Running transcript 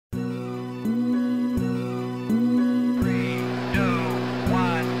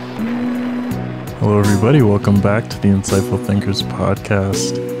Hello, everybody. Welcome back to the Insightful Thinkers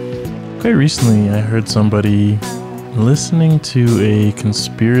podcast. Quite recently, I heard somebody listening to a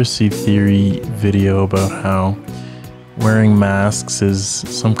conspiracy theory video about how wearing masks is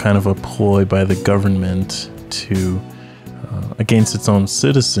some kind of a ploy by the government to against its own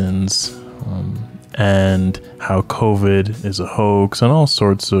citizens, and how COVID is a hoax and all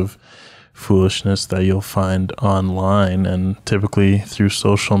sorts of foolishness that you'll find online and typically through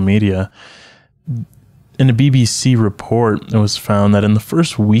social media. In a BBC report, it was found that in the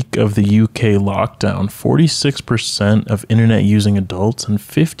first week of the UK lockdown, 46% of internet using adults and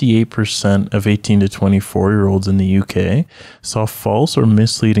 58% of 18 to 24-year-olds in the UK saw false or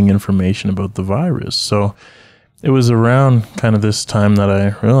misleading information about the virus. So it was around kind of this time that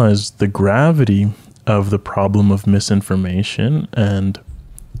I realized the gravity of the problem of misinformation. And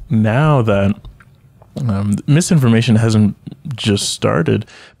now that misinformation hasn't just started,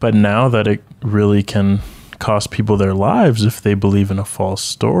 but now that it really can cost people their lives if they believe in a false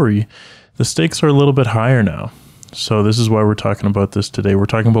story, the stakes are a little bit higher now. So this is why we're talking about this today. We're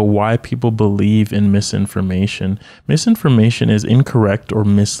talking about why people believe in misinformation. Misinformation is incorrect or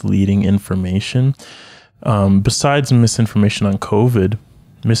misleading information. Besides misinformation on COVID,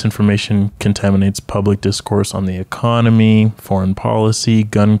 misinformation contaminates public discourse on the economy, foreign policy,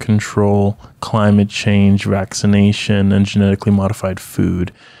 gun control, climate change, vaccination, and genetically modified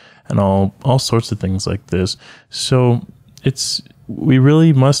food, and all sorts of things like this. So we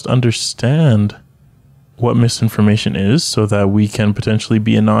really must understand what misinformation is so that we can potentially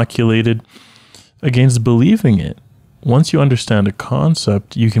be inoculated against believing it. Once you understand a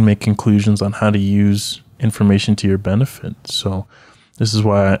concept, you can make conclusions on how to use information to your benefit. So this is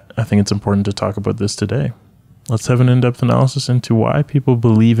why I think it's important to talk about this today. Let's have an in-depth analysis into why people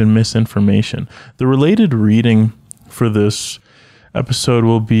believe in misinformation. The related reading for this episode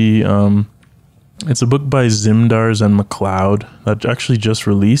will be, it's a book by Zimdars and McLeod that actually just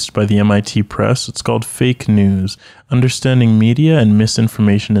released by the MIT Press. It's called Fake News: Understanding Media and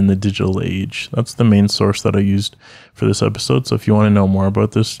Misinformation in the Digital Age. That's the main source that I used for this episode. So if you want to know more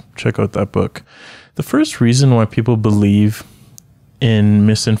about this, check out that book. The first reason why people believe in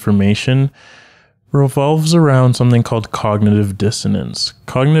misinformation revolves around something called cognitive dissonance.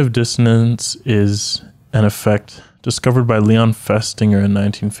 Cognitive dissonance is an effect discovered by Leon Festinger in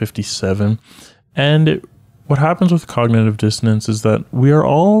 1957. And what happens with cognitive dissonance is that we are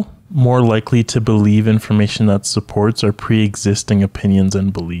all more likely to believe information that supports our pre-existing opinions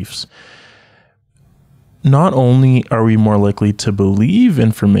and beliefs. Not only are we more likely to believe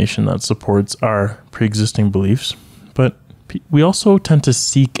information that supports our pre-existing beliefs, but we also tend to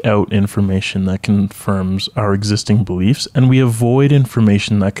seek out information that confirms our existing beliefs, and we avoid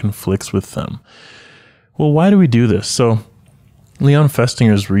information that conflicts with them. Well, why do we do this? So Leon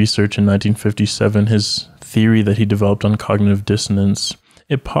Festinger's research in 1957, his theory that he developed on cognitive dissonance,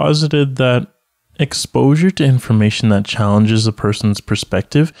 it posited that exposure to information that challenges a person's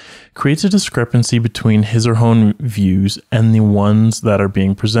perspective creates a discrepancy between his or her own views and the ones that are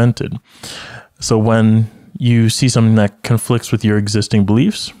being presented. So when you see something that conflicts with your existing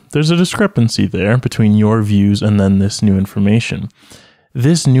beliefs, there's a discrepancy there between your views and then this new information.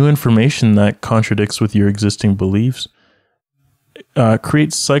 This new information that contradicts with your existing beliefs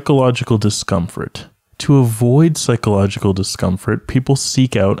creates psychological discomfort. To avoid psychological discomfort, people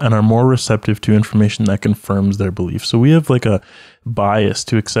seek out and are more receptive to information that confirms their beliefs. So we have like a bias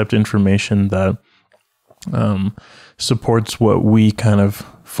to accept information that supports what we kind of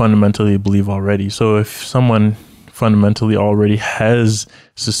fundamentally believe already. So if someone fundamentally already has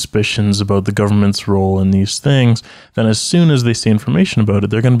suspicions about the government's role in these things, then as soon as they see information about it,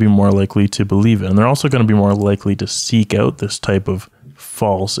 they're going to be more likely to believe it. And they're also going to be more likely to seek out this type of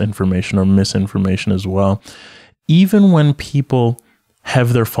false information or misinformation as well. Even when people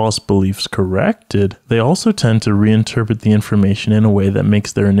have their false beliefs corrected, they also tend to reinterpret the information in a way that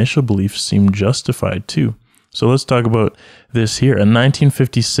makes their initial beliefs seem justified too. So let's talk about this here. A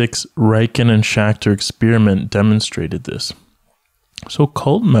 1956 Reichen and Schachter experiment demonstrated this. So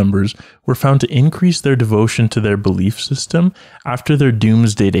cult members were found to increase their devotion to their belief system after their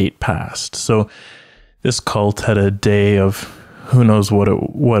doomsday date passed. So this cult had a day of who knows what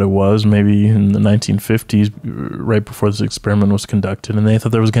it was, maybe in the 1950s, right before this experiment was conducted, and they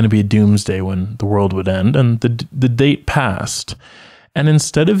thought there was going to be a doomsday when the world would end, and the date passed. And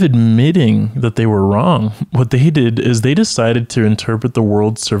instead of admitting that they were wrong, what they did is they decided to interpret the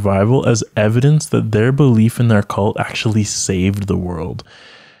world's survival as evidence that their belief in their cult actually saved the world.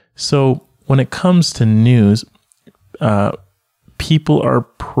 So when it comes to news, people are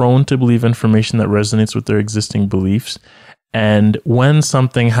prone to believe information that resonates with their existing beliefs. And when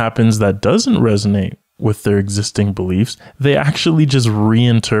something happens that doesn't resonate with their existing beliefs, they actually just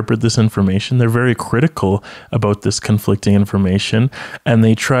reinterpret this information. They're very critical about this conflicting information, and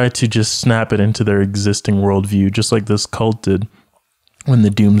they try to just snap it into their existing worldview, just like this cult did when the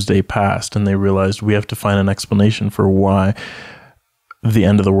doomsday passed and they realized we have to find an explanation for why the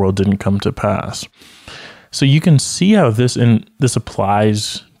end of the world didn't come to pass. So you can see how this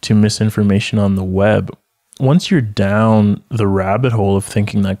applies to misinformation on the web. Once you're down the rabbit hole of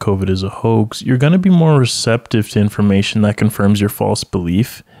thinking that COVID is a hoax, you're going to be more receptive to information that confirms your false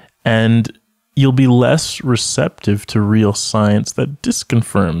belief, and you'll be less receptive to real science that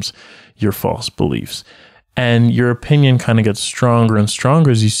disconfirms your false beliefs. And your opinion kind of gets stronger and stronger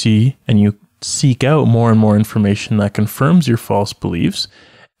as you see and you seek out more and more information that confirms your false beliefs.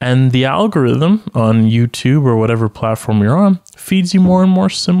 And the algorithm on YouTube or whatever platform you're on feeds you more and more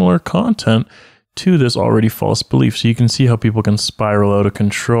similar content to this already false belief. So you can see how people can spiral out of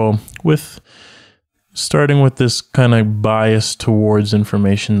control with starting with this kind of bias towards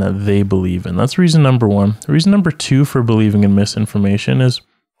information that they believe in. That's reason number one. Reason number two for believing in misinformation is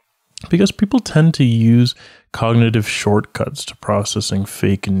because people tend to use cognitive shortcuts to processing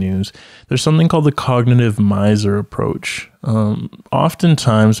fake news. There's something called the cognitive miser approach.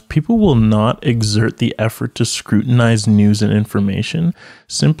 Oftentimes, people will not exert the effort to scrutinize news and information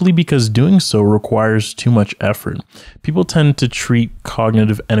simply because doing so requires too much effort. People tend to treat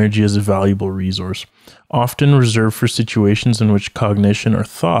cognitive energy as a valuable resource, often reserved for situations in which cognition or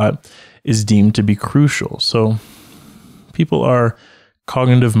thought is deemed to be crucial. So people are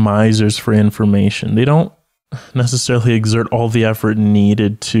cognitive misers for information. They don't necessarily exert all the effort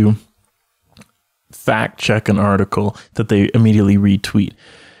needed to fact check an article that they immediately retweet.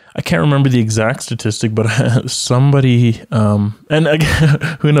 I can't remember the exact statistic, but somebody, and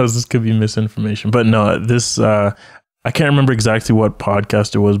again, who knows, this could be misinformation, but no, this, I can't remember exactly what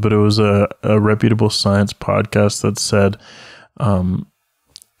podcast it was, but it was a reputable science podcast that said,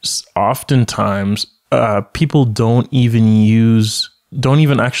 oftentimes, people don't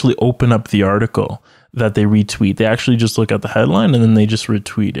even actually open up the article that they retweet. They actually just look at the headline and then they just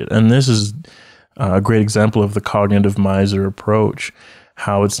retweet it. And this is a great example of the cognitive miser approach,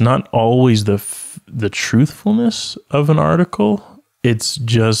 how it's not always the truthfulness of an article, it's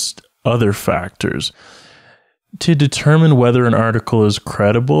just other factors. To determine whether an article is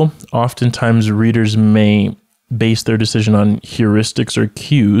credible, oftentimes readers may base their decision on heuristics or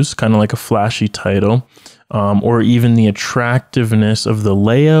cues, kind of like a flashy title, or even the attractiveness of the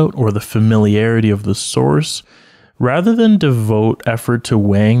layout or the familiarity of the source, rather than devote effort to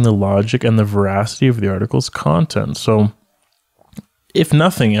weighing the logic and the veracity of the article's content. So, if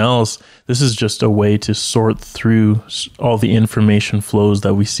nothing else, this is just a way to sort through all the information flows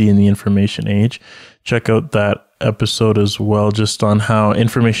that we see in the information age. Check out that episode as well, just on how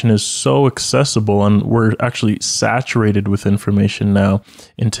information is so accessible and we're actually saturated with information now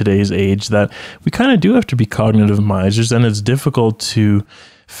in today's age that we kind of do have to be cognitive misers, and it's difficult to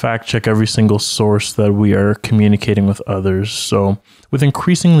fact check every single source that we are communicating with others. So with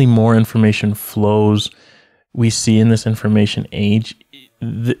increasingly more information flows we see in this information age,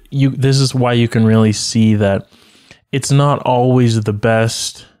 this is why you can really see that it's not always the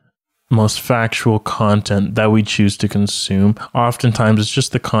best, most factual content that we choose to consume. Oftentimes it's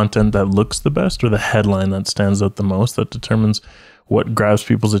just the content that looks the best or the headline that stands out the most that determines what grabs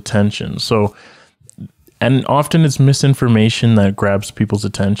people's attention. So, and often it's misinformation that grabs people's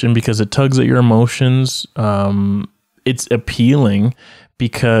attention because it tugs at your emotions. It's appealing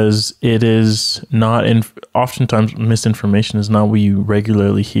because it is not oftentimes misinformation is not what you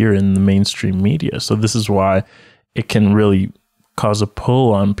regularly hear in the mainstream media. So this is why it can really cause a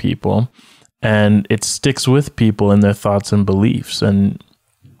pull on people, and it sticks with people in their thoughts and beliefs. And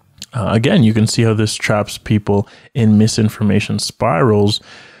again, you can see how this traps people in misinformation spirals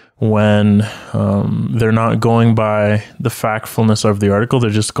when they're not going by the factfulness of the article,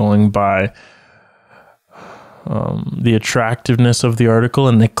 they're just going by the attractiveness of the article,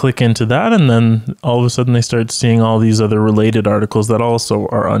 and they click into that, and then all of a sudden they start seeing all these other related articles that also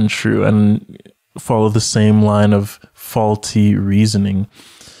are untrue and follow the same line of faulty reasoning.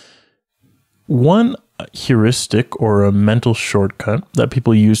 One heuristic or a mental shortcut that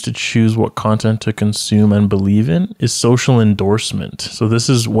people use to choose what content to consume and believe in is social endorsement. So this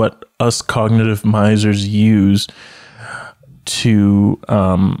is what us cognitive misers use to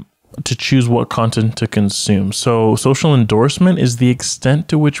choose what content to consume. So social endorsement is the extent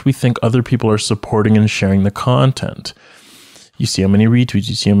to which we think other people are supporting and sharing the content. You see how many retweets,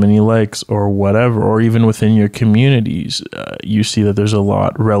 you see how many likes or whatever, or even within your communities, you see that there's a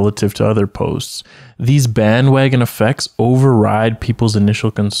lot relative to other posts. These bandwagon effects override people's initial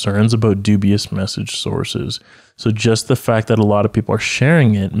concerns about dubious message sources. So just the fact that a lot of people are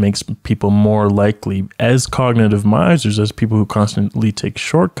sharing it makes people more likely, as cognitive misers, as people who constantly take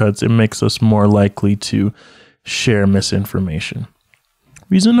shortcuts, it makes us more likely to share misinformation.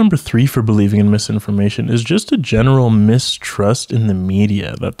 Reason number 3 for believing in misinformation is just a general mistrust in the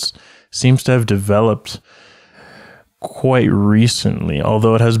media that seems to have developed quite recently,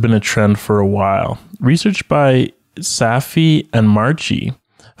 although it has been a trend for a while. Research by Safi and Marchi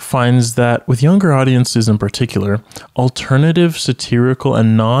finds that with younger audiences in particular, alternative, satirical,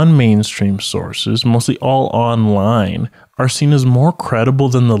 and non-mainstream sources, mostly all online, are seen as more credible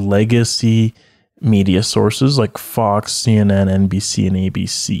than the legacy media sources like Fox, CNN, NBC, and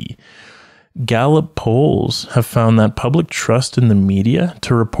ABC. Gallup polls have found that public trust in the media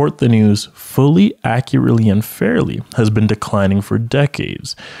to report the news fully, accurately, and fairly has been declining for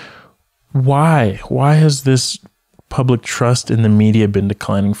decades. Why? Why has this public trust in the media been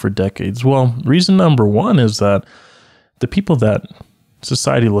declining for decades? Well, reason number 1 is that the people that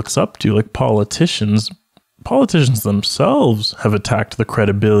society looks up to, like politicians themselves have attacked the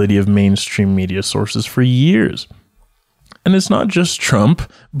credibility of mainstream media sources for years. And it's not just Trump,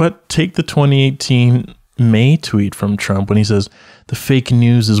 but take the 2018 May tweet from Trump when he says, "The fake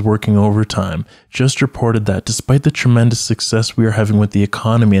news is working overtime. Just reported that despite the tremendous success we are having with the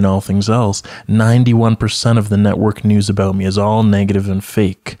economy and all things else, 91% of the network news about me is all negative and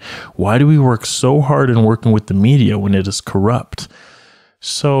fake. Why do we work so hard in working with the media when it is corrupt?"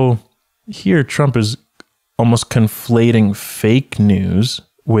 So here Trump is almost conflating fake news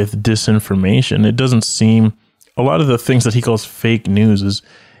with disinformation. It doesn't seem, a lot of the things that he calls fake news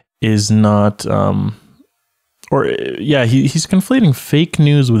is not, he's conflating fake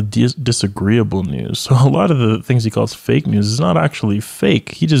news with disagreeable news. So a lot of the things he calls fake news is not actually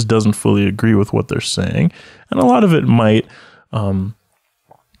fake. He just doesn't fully agree with what they're saying. And a lot of it might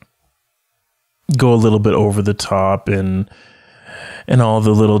go a little bit over the top and all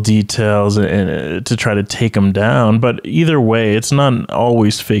the little details and to try to take them down. But either way, it's not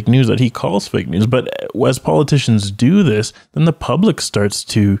always fake news that he calls fake news. But as politicians do this, then the public starts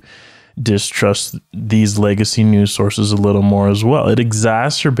to distrust these legacy news sources a little more as well. It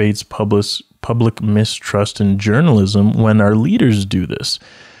exacerbates public mistrust in journalism when our leaders do this.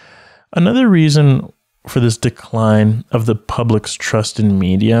 Another reason for this decline of the public's trust in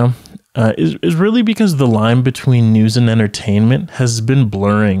media is really because the line between news and entertainment has been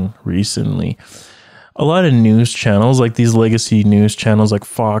blurring recently. A lot of news channels, like these legacy news channels like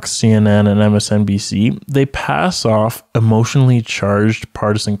Fox, CNN, and MSNBC, they pass off emotionally charged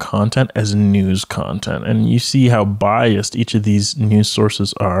partisan content as news content. And you see how biased each of these news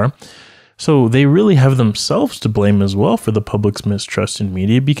sources are. So they really have themselves to blame as well for the public's mistrust in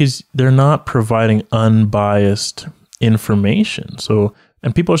media because they're not providing unbiased information.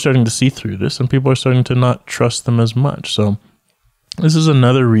 And people are starting to see through this, and people are starting to not trust them as much. So this is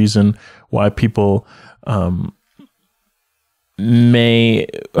another reason why people may,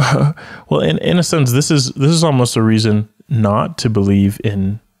 well, in a sense, this is almost a reason not to believe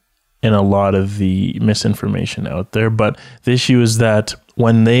in a lot of the misinformation out there. But the issue is that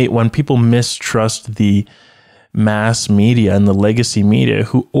when people mistrust the mass media and the legacy media,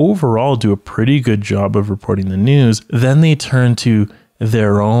 who overall do a pretty good job of reporting the news, then they turn to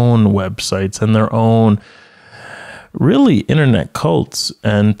their own websites and their own really internet cults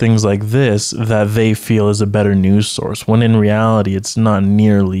and things like this that they feel is a better news source, when in reality it's not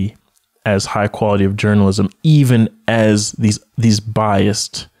nearly as high quality of journalism even as these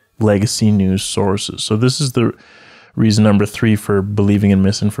biased legacy news sources. So this is the reason number 3 for believing in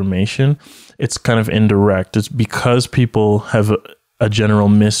misinformation. It's kind of indirect. It's because people have a general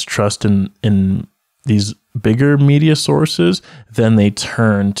mistrust in these bigger media sources, then they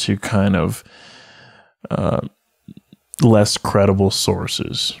turn to kind of less credible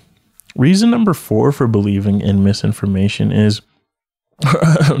sources. Reason number 4 for believing in misinformation is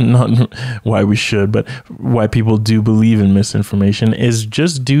not why we should, but why people do believe in misinformation is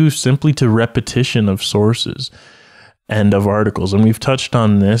just due simply to repetition of sources and of articles. And we've touched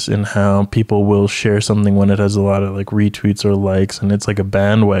on this in how people will share something when it has a lot of like retweets or likes, and it's like a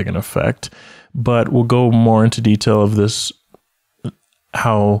bandwagon effect. But we'll go more into detail of this,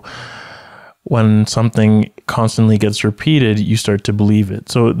 how when something constantly gets repeated, you start to believe it.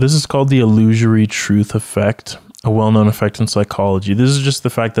 So this is called the illusory truth effect, a well-known effect in psychology. This is just the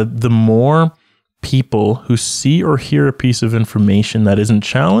fact that the more people who see or hear a piece of information that isn't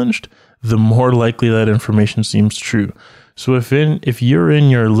challenged, the more likely that information seems true. So if you're in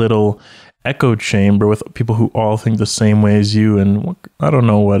your little echo chamber with people who all think the same way as you, and I don't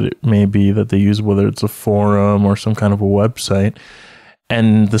know what it may be that they use, whether it's a forum or some kind of a website,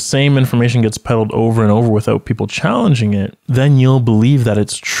 and the same information gets peddled over and over without people challenging it, then you'll believe that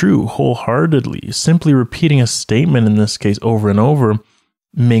it's true wholeheartedly. Simply repeating a statement in this case over and over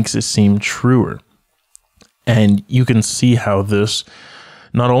makes it seem truer. And you can see how this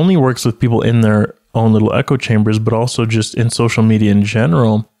not only works with people in their own little echo chambers, but also just in social media in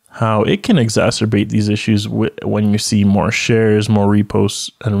general, how it can exacerbate these issues when you see more shares, more reposts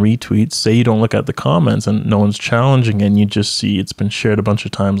and retweets. Say you don't look at the comments and no one's challenging, and you just see it's been shared a bunch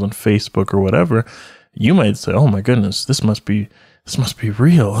of times on Facebook or whatever. You might say, "Oh my goodness, this must be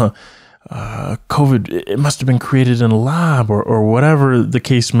real, huh? COVID, it must have been created in a lab," or whatever the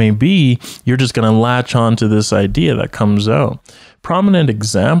case may be. You're just going to latch on to this idea that comes out. Prominent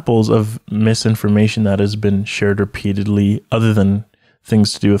examples of misinformation that has been shared repeatedly, other than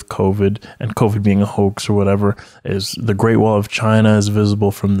things to do with COVID and COVID being a hoax or whatever, is the Great Wall of China is visible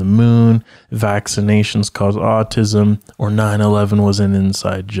from the moon, vaccinations cause autism, or 9/11 was an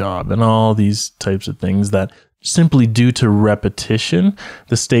inside job, and all these types of things that simply due to repetition,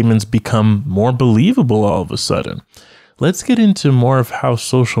 the statements become more believable all of a sudden. Let's get into more of how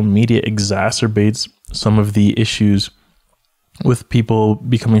social media exacerbates some of the issues with people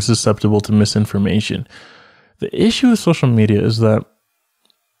becoming susceptible to misinformation. The issue with social media is that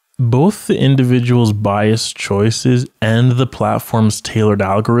both the individual's biased choices and the platform's tailored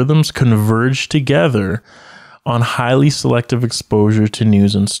algorithms converge together on highly selective exposure to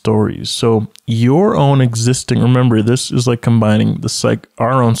news and stories. So your own existing, remember, this is like combining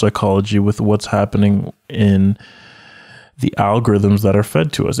our own psychology with what's happening in the algorithms that are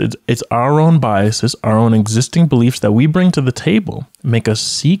fed to us. It's our own biases, our own existing beliefs that we bring to the table, make us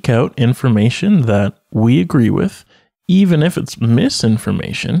seek out information that we agree with, even if it's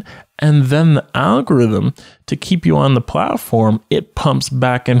misinformation, and then the algorithm, to keep you on the platform, it pumps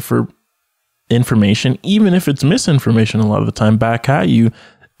back in for information, even if it's misinformation a lot of the time, back at you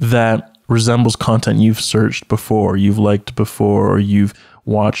that resembles content you've searched before, you've liked before, or you've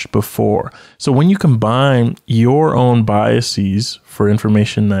watched before. So when you combine your own biases for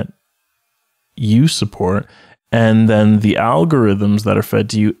information that you support and then the algorithms that are fed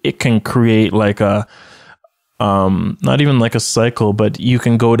to you, it can create like a not even like a cycle, but you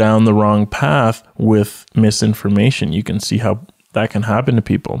can go down the wrong path with misinformation. You can see how that can happen to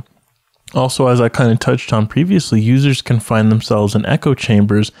people. Also, as I kind of touched on previously, users can find themselves in echo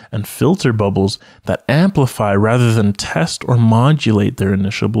chambers and filter bubbles that amplify rather than test or modulate their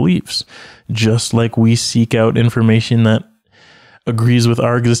initial beliefs. Just like we seek out information that agrees with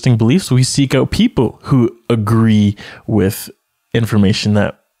our existing beliefs, we seek out people who agree with information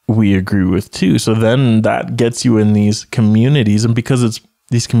that we agree with too. So then that gets you in these communities, and because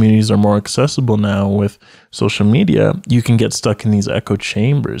these communities are more accessible now with social media, you can get stuck in these echo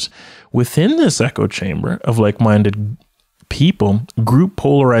chambers. Within this echo chamber of like-minded people, group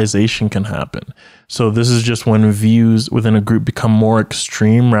polarization can happen. So this is just when views within a group become more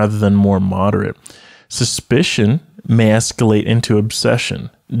extreme rather than more moderate. Suspicion may escalate into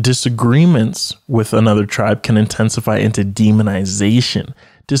obsession. Disagreements with another tribe can intensify into demonization.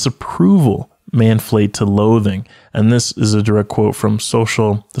 Disapproval may inflate to loathing. And this is a direct quote from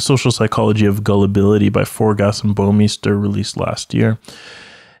The Social Psychology of Gullibility by Forgas and Baumeister, released last year.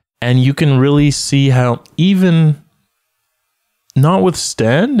 And you can really see how, even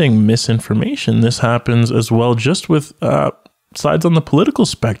notwithstanding misinformation, this happens as well just with sides on the political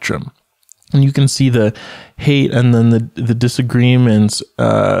spectrum. And you can see the hate and then the disagreements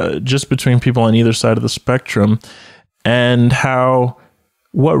just between people on either side of the spectrum, and how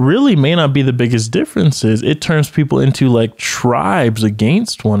what really may not be the biggest difference is it turns people into like tribes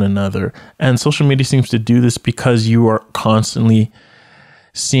against one another. And social media seems to do this because you are constantly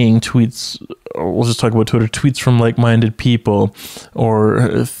seeing tweets, or we'll just talk about Twitter, tweets from like-minded people,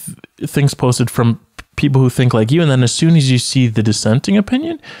 or things posted from people who think like you. And then as soon as you see the dissenting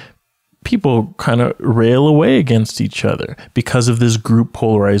opinion, people kind of rail away against each other because of this group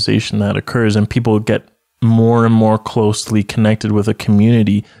polarization that occurs, and people get more and more closely connected with a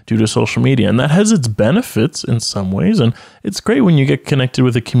community due to social media. And that has its benefits in some ways. And it's great when you get connected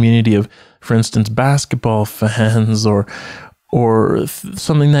with a community of, for instance, basketball fans or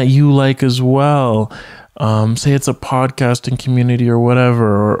something that you like as well. Say it's a podcasting community or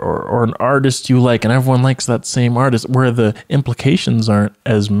whatever, or an artist you like and everyone likes that same artist, where the implications aren't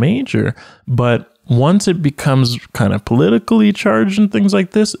as major. But once it becomes kind of politically charged and things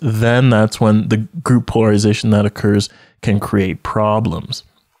like this, then that's when the group polarization that occurs can create problems.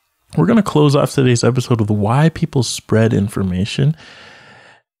 we're going to close off today's episode with why people spread information,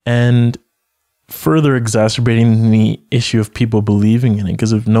 and further exacerbating the issue of people believing in it.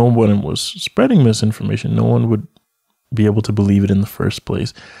 Because if no one was spreading misinformation, no one would be able to believe it in the first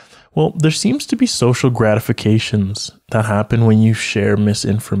place. Well, there seems to be social gratifications that happen when you share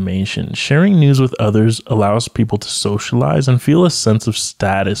misinformation. Sharing news with others allows people to socialize and feel a sense of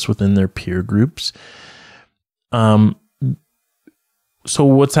status within their peer groups. So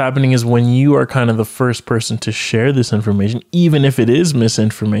what's happening is when you are kind of the first person to share this information, even if it is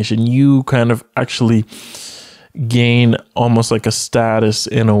misinformation, you kind of actually gain almost like a status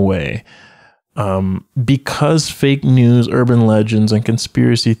in a way. Because fake news, urban legends, and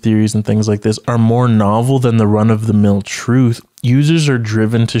conspiracy theories and things like this are more novel than the run-of-the-mill truth, users are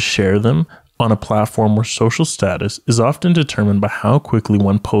driven to share them on a platform where social status is often determined by how quickly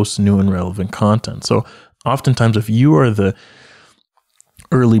one posts new and relevant content. So oftentimes, if you are the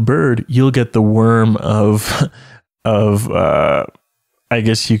early bird, you'll get the worm of I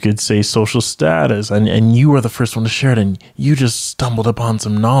guess you could say social status, and you were the first one to share it, and you just stumbled upon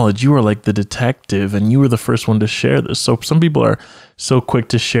some knowledge. You were like the detective, and you were the first one to share this. So some people are so quick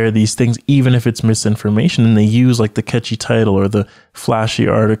to share these things, even if it's misinformation, and they use like the catchy title or the flashy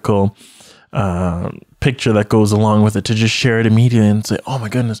article picture that goes along with it to just share it immediately and say, oh my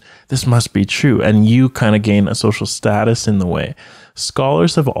goodness, this must be true. And you kind of gain a social status in the way.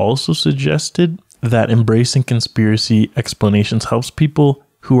 Scholars have also suggested that embracing conspiracy explanations helps people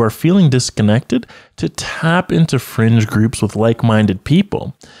who are feeling disconnected to tap into fringe groups with like-minded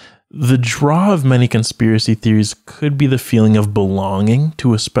people. The draw of many conspiracy theories could be the feeling of belonging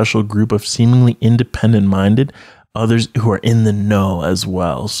to a special group of seemingly independent-minded others who are in the know as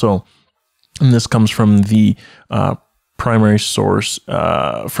well. So, and this comes from the primary source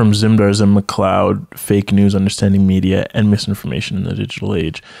from Zimdars and McLeod, Fake News, Understanding Media, and Misinformation in the Digital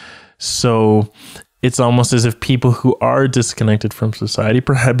Age. So it's almost as if people who are disconnected from society,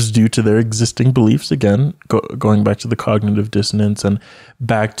 perhaps due to their existing beliefs, again, going back to the cognitive dissonance and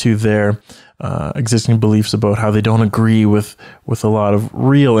back to their existing beliefs about how they don't agree with a lot of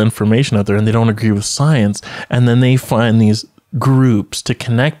real information out there, and they don't agree with science, and then they find these groups to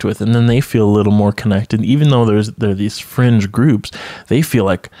connect with, and then they feel a little more connected. Even though there are these fringe groups, they feel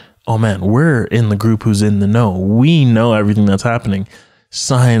like, oh man, we're in the group who's in the know. We know everything that's happening.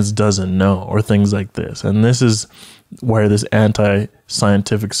 Science doesn't know, or things like this. And this is where this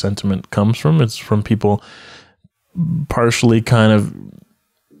anti-scientific sentiment comes from. It's from people partially kind of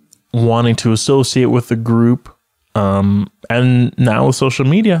wanting to associate with the group. And now with social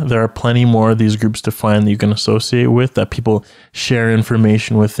media, there are plenty more of these groups to find that you can associate with, that people share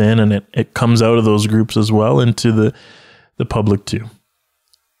information within, and it comes out of those groups as well into the public too.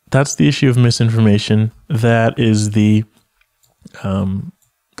 That's the issue of misinformation. That is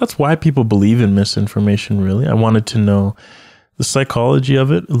that's why people believe in misinformation, really. I wanted to know the psychology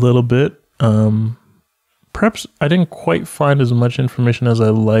of it a little bit. Perhaps I didn't quite find as much information as I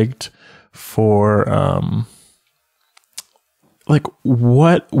liked for like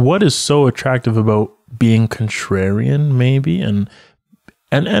what is so attractive about being contrarian, maybe, and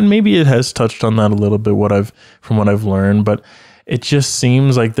maybe it has touched on that a little bit from what I've learned, but it just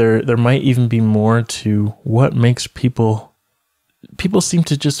seems like there might even be more to what makes people seem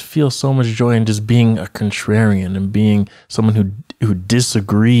to just feel so much joy in just being a contrarian and being someone who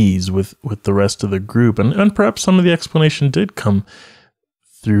disagrees with the rest of the group. And perhaps some of the explanation did come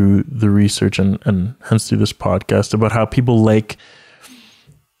through the research and hence through this podcast about how people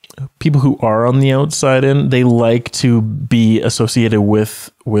who are on the outside in, they like to be associated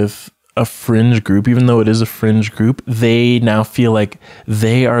with a fringe group. Even though it is a fringe group, they now feel like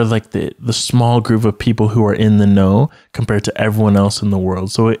they are like the small group of people who are in the know compared to everyone else in the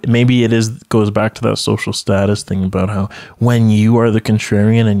world. So maybe it goes back to that social status thing about how when you are the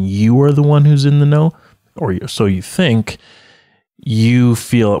contrarian and you are the one who's in the know, or so you think, you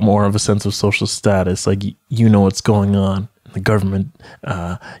feel more of a sense of social status, like you know what's going on in the government,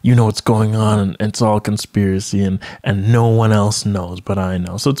 you know what's going on, and it's all conspiracy, and no one else knows, but I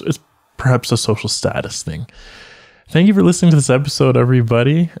know. So it's perhaps a social status thing. Thank you for listening to this episode,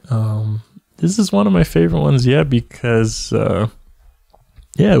 everybody. This is one of my favorite ones yet because, it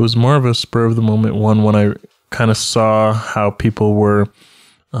was more of a spur of the moment one when I kind of saw how people were,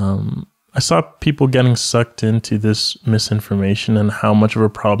 I saw people getting sucked into this misinformation and how much of a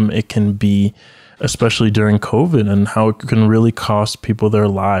problem it can be, especially during COVID, and how it can really cost people their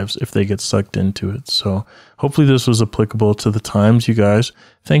lives if they get sucked into it. So hopefully this was applicable to the times, you guys.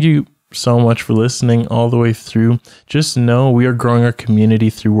 Thank you so much for listening all the way through. Just know we are growing our community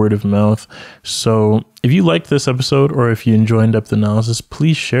through word of mouth. So if you liked this episode or if you enjoyed in-depth analysis,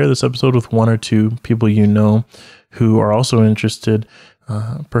 please share this episode with one or two people you know who are also interested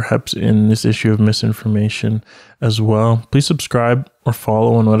perhaps in this issue of misinformation as well. Please subscribe or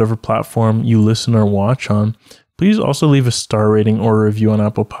follow on whatever platform you listen or watch on. Please also leave a star rating or a review on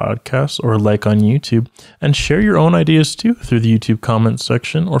Apple Podcasts or a like on YouTube, and share your own ideas too through the YouTube comments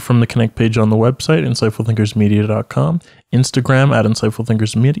section or from the Connect page on the website, insightfulthinkersmedia.com, Instagram at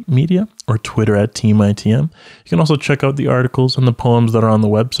insightfulthinkersmedia, or Twitter at TeamITM. You can also check out the articles and the poems that are on the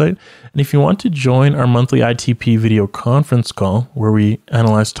website. And if you want to join our monthly ITP video conference call, where we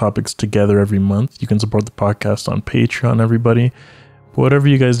analyze topics together every month, you can support the podcast on Patreon, everybody. But whatever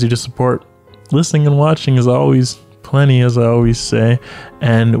you guys do to support, listening and watching is always plenty, as I always say,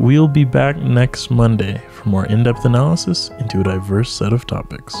 and we'll be back next Monday for more in-depth analysis into a diverse set of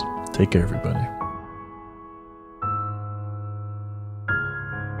topics. Take care, everybody.